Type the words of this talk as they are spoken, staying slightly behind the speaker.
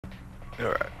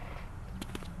Alright,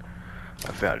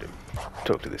 I found him.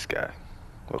 Talk to this guy.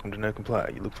 Welcome to No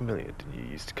Comply. You look familiar. Didn't you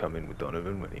used to come in with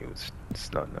Donovan when he was a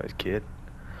snot-nosed kid?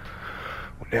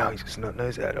 Well, now he's a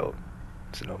snot-nosed adult.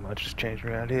 So not much has changed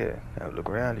around here. Have a look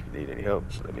around. If you need any help,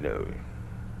 let me know.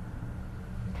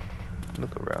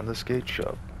 Look around the skate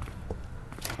shop.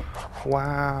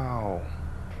 Wow.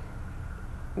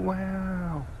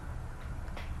 Wow.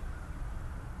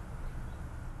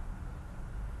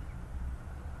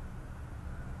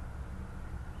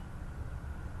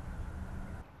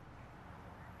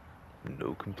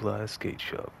 No Comply skate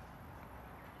shop.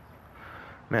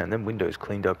 Man, them windows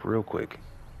cleaned up real quick.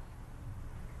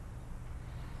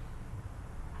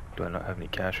 Do I not have any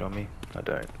cash on me? I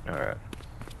don't. Alright.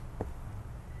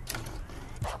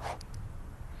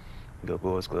 Got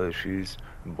boys, clothes, shoes,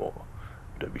 and more.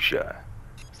 Don't be shy.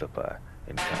 Stop by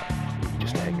anytime. We can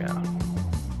just hang out.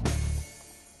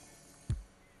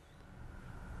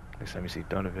 Next time you see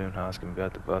Donovan, ask him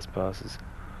about the bus passes.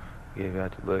 He gave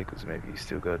out to locals, maybe he's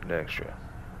still got an extra.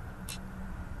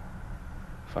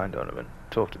 Find Donovan.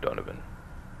 Talk to Donovan.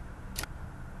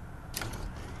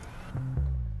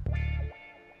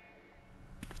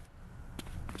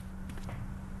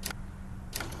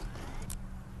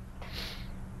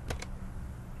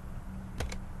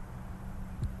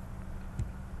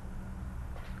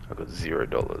 I got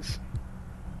 $0.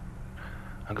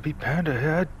 I'm gonna be Panda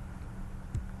Head.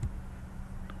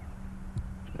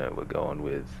 No, we're going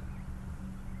with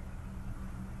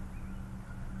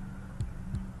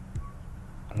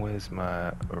where's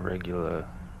my regular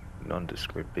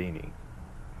nondescript beanie?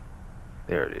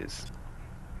 There it is.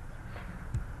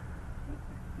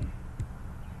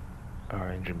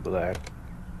 Orange and black.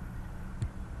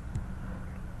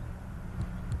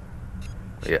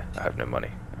 Yeah, I have no money.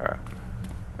 Alright.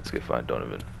 Let's go find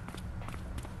Donovan.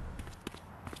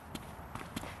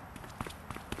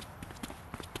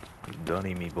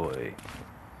 Donnie, me boy.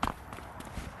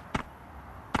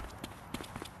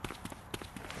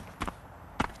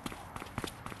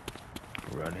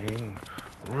 Running.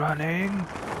 Running!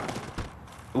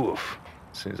 Oof.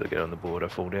 As soon as I get on the board, I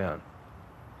fall down.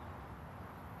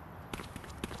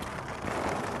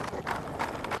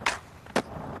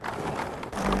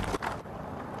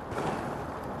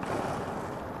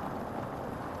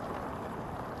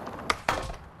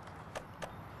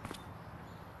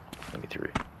 Let me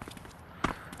through.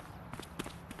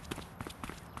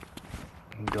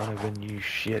 Donovan, you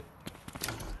shit.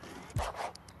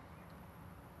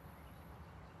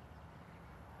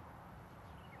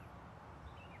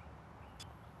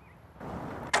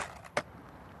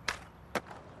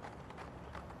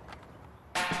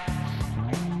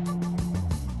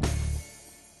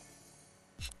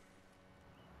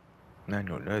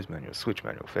 Manual, nose manual, switch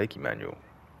manual, fakie manual.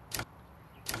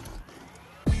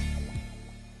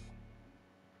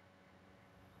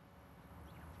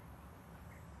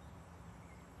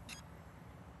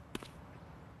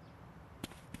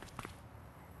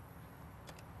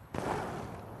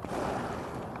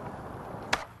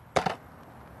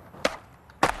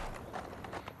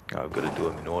 Oh, I've got to do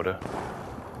them in order.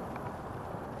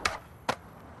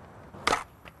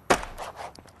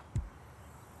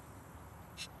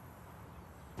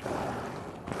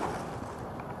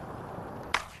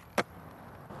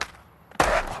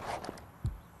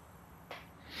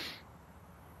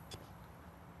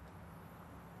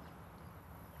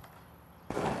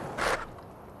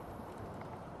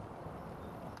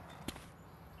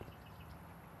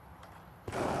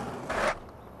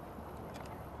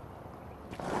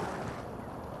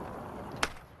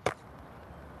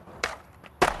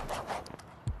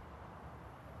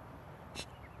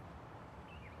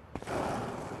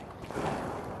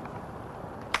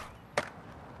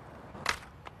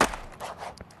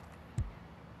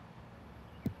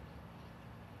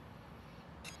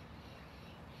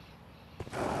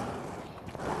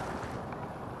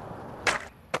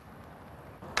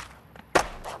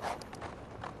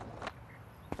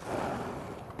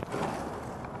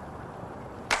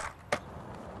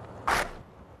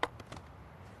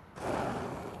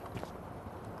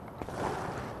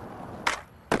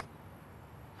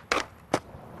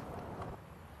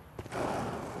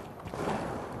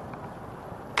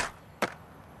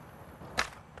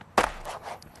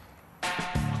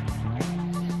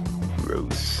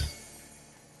 Gross.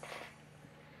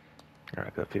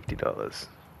 Alright, I got $50.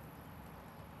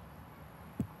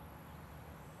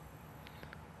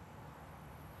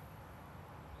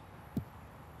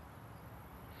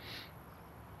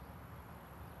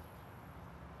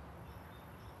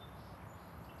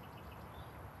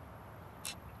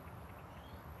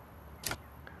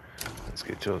 Let's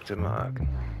go talk to Mark.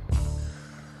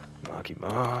 Marky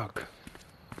Mark.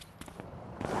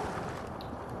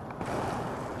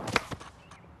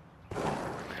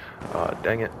 Aw,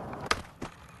 dang it.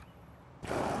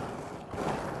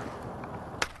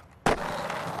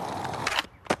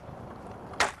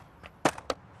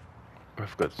 I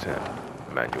forgot to turn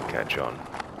manual catch on.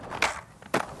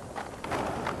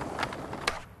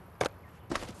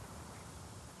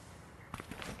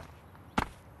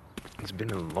 It's been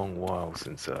a long while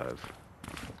since I've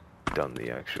done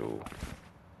the actual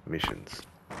missions.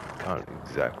 Can't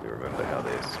exactly remember how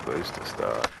they're supposed to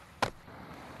start.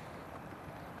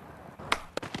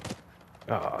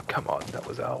 Ah, come on, that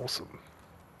was awesome.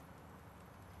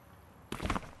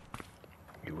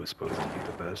 You were supposed to be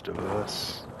the best of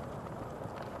us.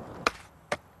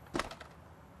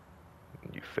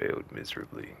 You failed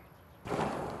miserably.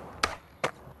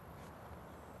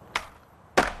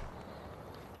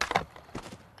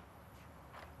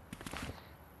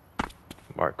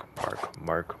 Mark, mark,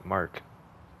 mark, mark.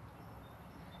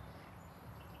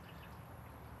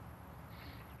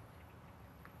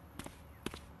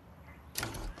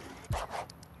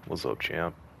 What's up,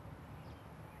 champ?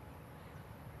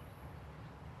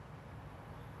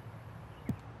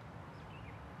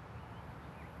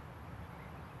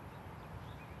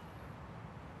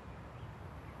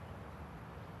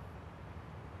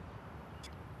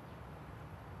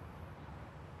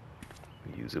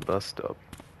 Use a bus stop.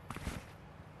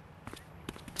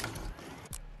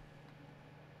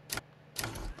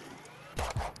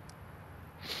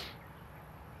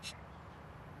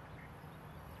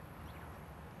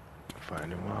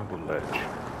 Find a marble ledge.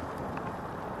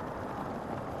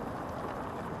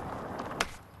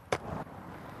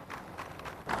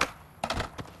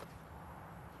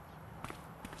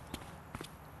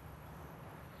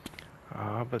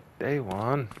 Ah, but they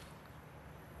won.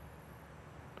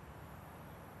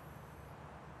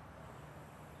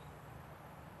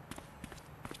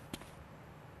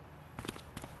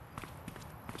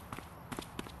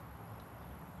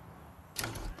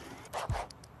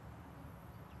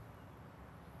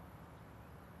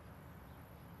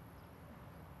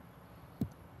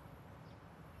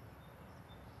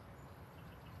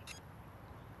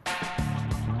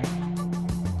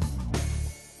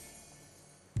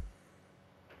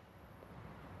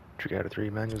 Trick out of 3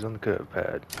 manuals on the curve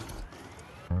pad.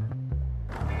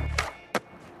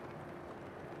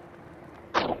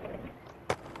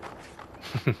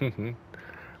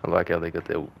 I like how they got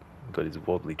his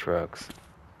wobbly trucks.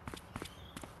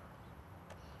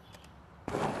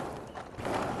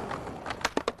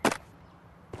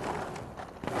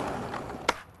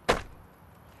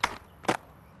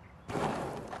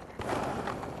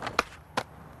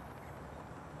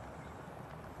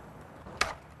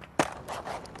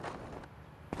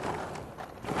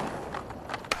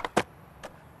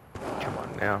 Come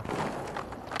on now.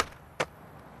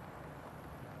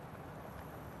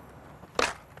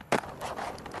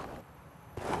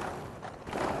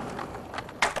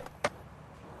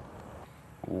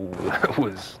 Ooh, that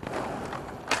was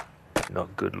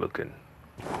not good looking.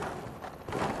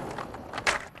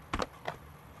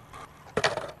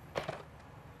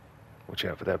 Watch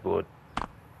out for that board.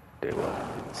 Day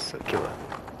one, it's a killer.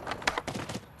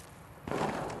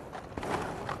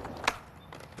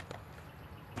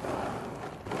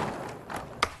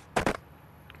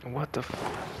 What the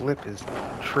flip is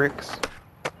tricks?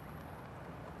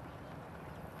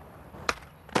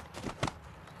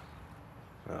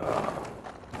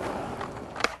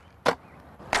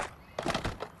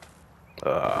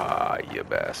 Ah, you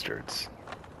bastards.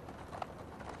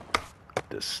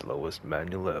 The slowest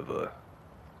manual ever.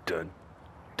 Dun,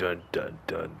 dun, dun,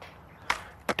 dun.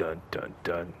 Dun, dun,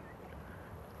 dun.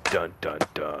 Dun, dun,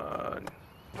 dun.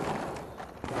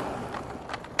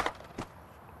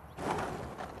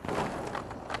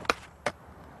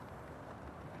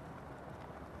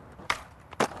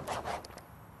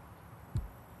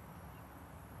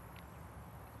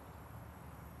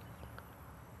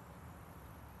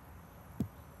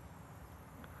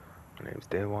 My name's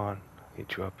Daywan.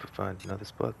 Hit you up to find another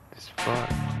spot. This is fun.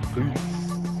 Peace.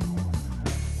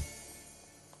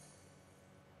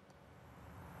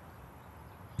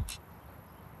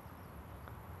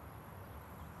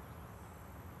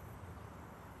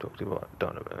 Talk to you about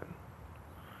Donovan.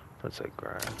 Frontside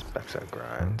grinds, backside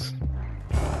grinds.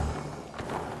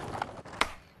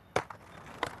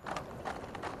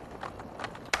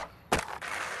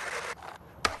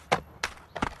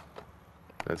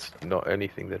 That's not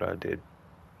anything that I did.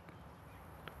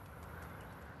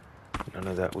 None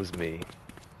of that was me.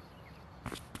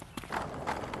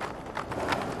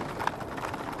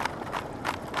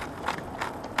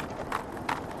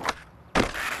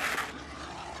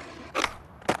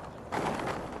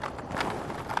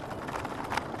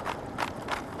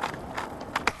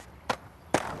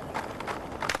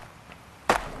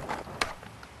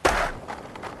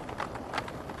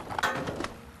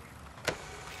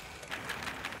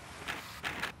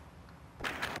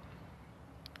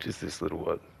 Just this little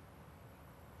one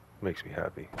makes me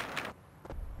happy.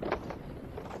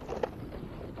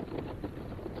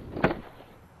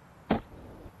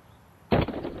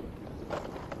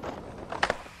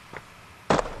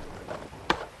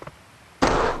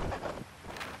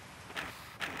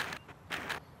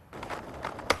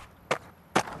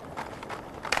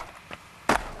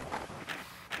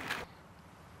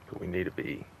 But we need a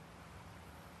bee.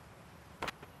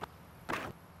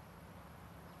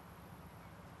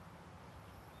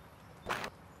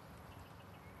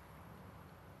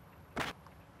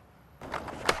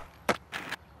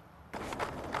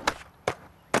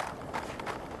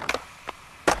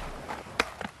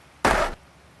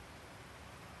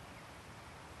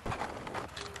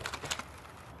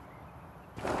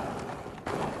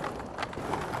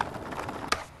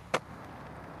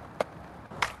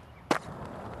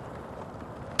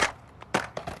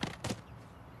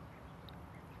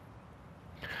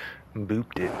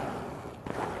 Booped it.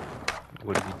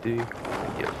 What did you do?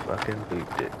 You fucking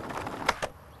booped it.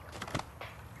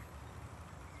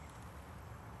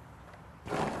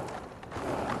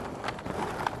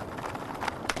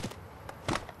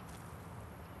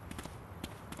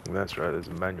 That's right, there's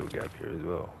a manual gap here as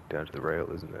well, down to the rail,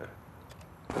 isn't there?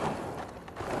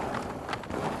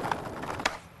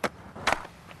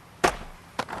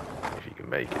 If you can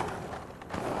make it.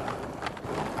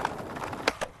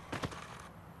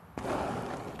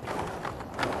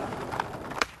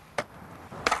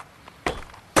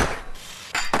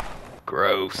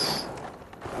 Gross.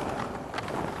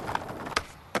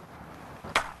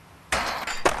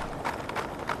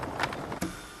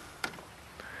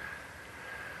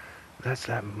 That's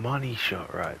that money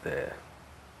shot right there.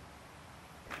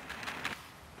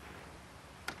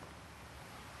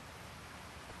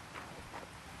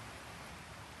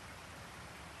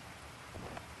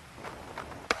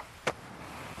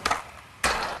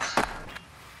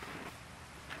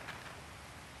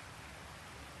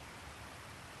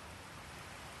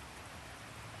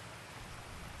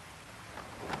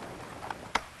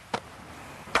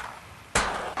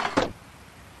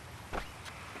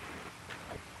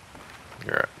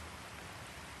 Alright.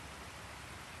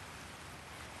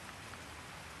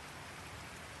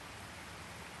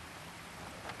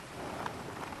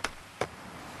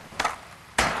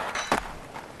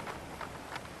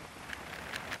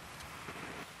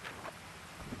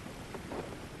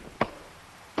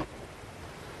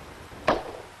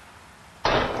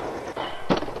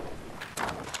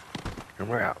 And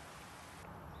we're out.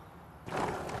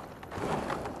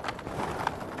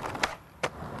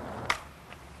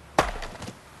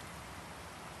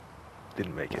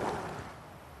 Didn't make it.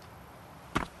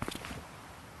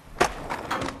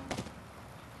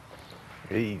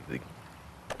 Hey, the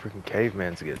freaking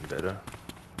caveman's getting better.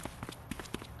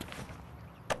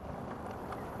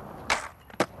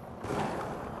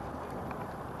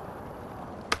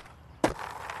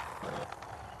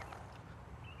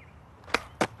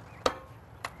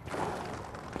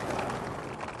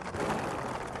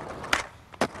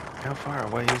 How far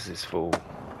away is this fool?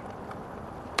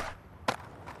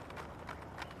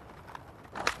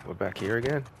 We're back here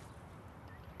again?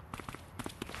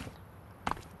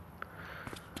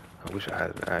 I wish I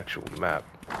had an actual map.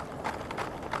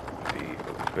 It'd be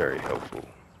very helpful.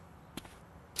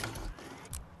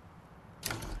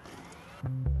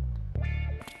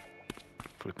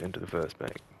 Flick into the first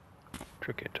bank.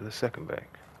 Trick into the second bank.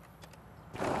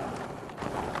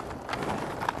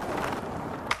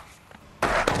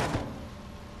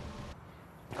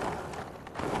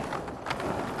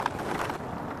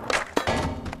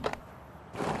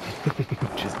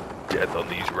 Just death on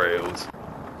these rails.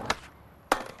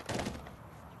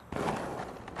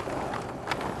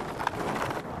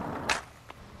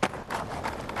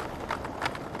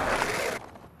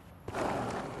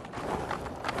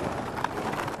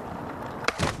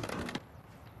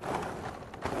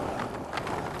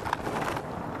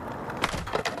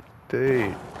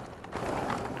 Dude,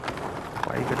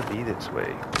 why are you gonna be this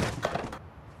way?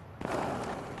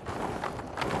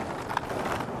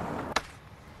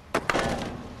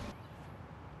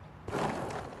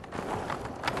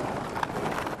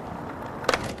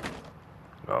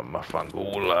 Oh,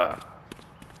 mafangula.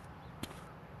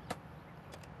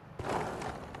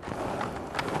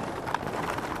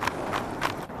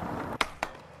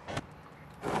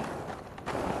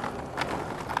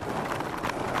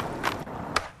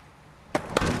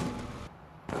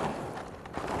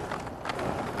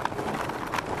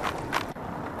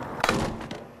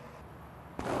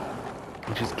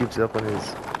 He just gives up on his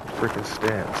freaking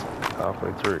stance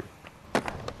halfway through.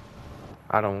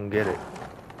 I don't get it.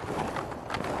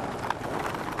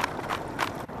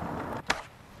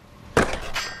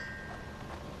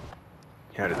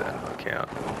 How did that not count?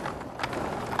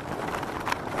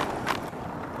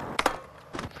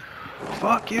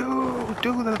 Fuck you!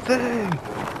 Do the thing!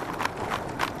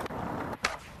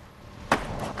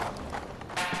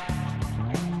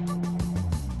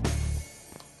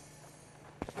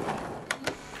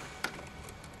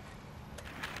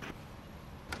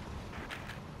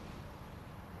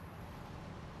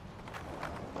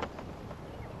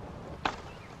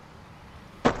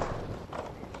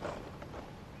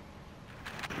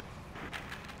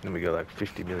 Then we got like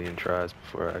 50 million tries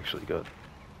before I actually got.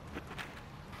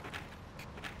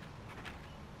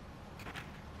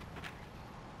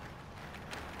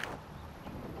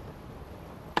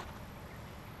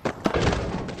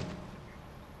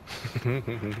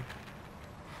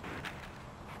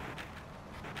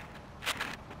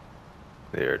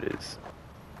 There it is.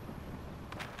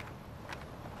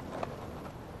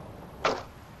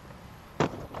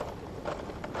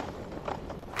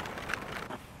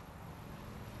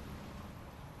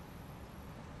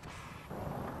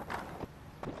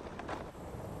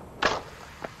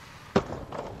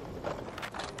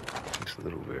 Just a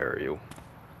little varial.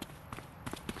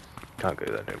 Can't go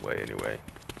that way anyway.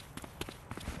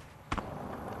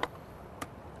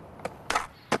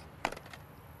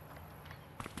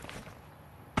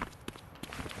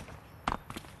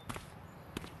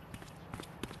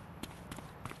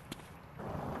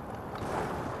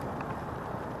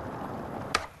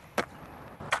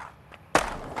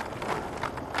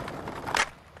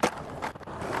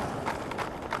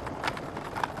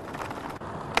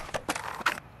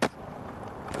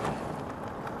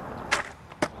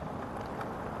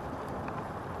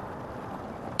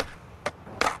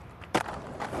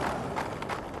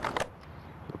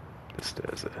 The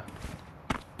stairs there.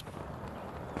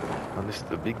 Oh, this is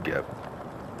the big gap.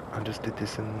 I just did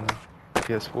this in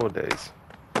PS4 days.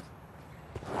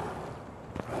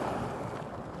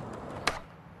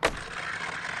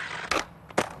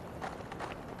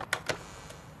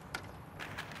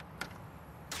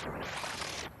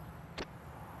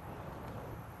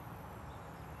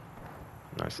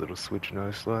 Nice little switch no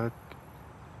slide.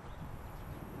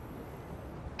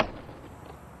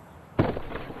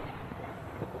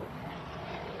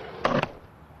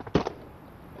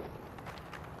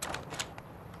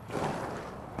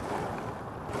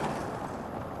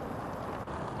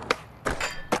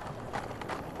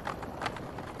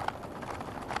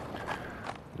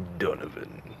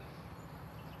 Donovan,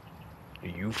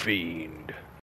 you fiend.